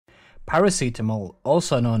Paracetamol,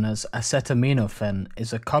 also known as acetaminophen,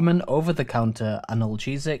 is a common over-the-counter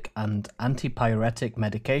analgesic and antipyretic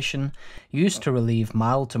medication used to relieve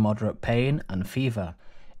mild to moderate pain and fever.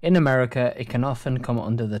 In America, it can often come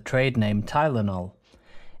under the trade name Tylenol.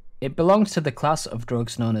 It belongs to the class of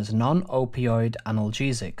drugs known as non-opioid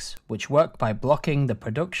analgesics, which work by blocking the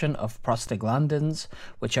production of prostaglandins,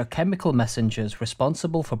 which are chemical messengers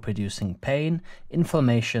responsible for producing pain,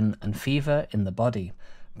 inflammation, and fever in the body.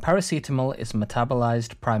 Paracetamol is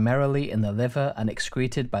metabolized primarily in the liver and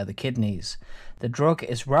excreted by the kidneys. The drug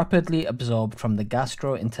is rapidly absorbed from the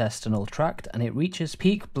gastrointestinal tract and it reaches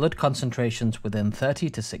peak blood concentrations within 30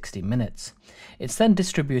 to 60 minutes. It's then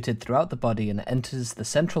distributed throughout the body and enters the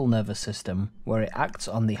central nervous system, where it acts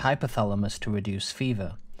on the hypothalamus to reduce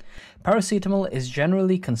fever. Paracetamol is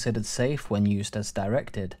generally considered safe when used as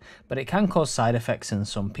directed, but it can cause side effects in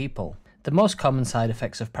some people. The most common side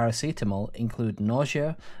effects of paracetamol include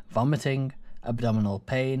nausea, vomiting, abdominal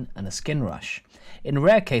pain, and a skin rash. In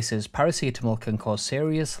rare cases, paracetamol can cause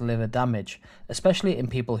serious liver damage, especially in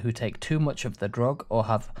people who take too much of the drug or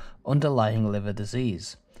have underlying liver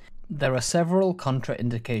disease. There are several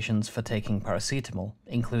contraindications for taking paracetamol,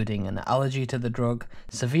 including an allergy to the drug,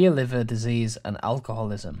 severe liver disease, and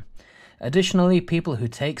alcoholism. Additionally, people who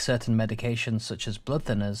take certain medications such as blood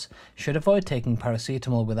thinners should avoid taking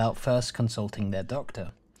paracetamol without first consulting their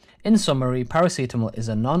doctor. In summary, paracetamol is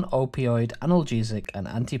a non-opioid analgesic and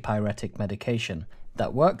antipyretic medication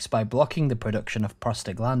that works by blocking the production of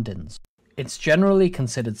prostaglandins. It's generally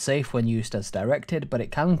considered safe when used as directed, but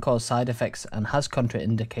it can cause side effects and has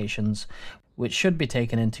contraindications which should be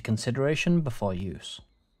taken into consideration before use.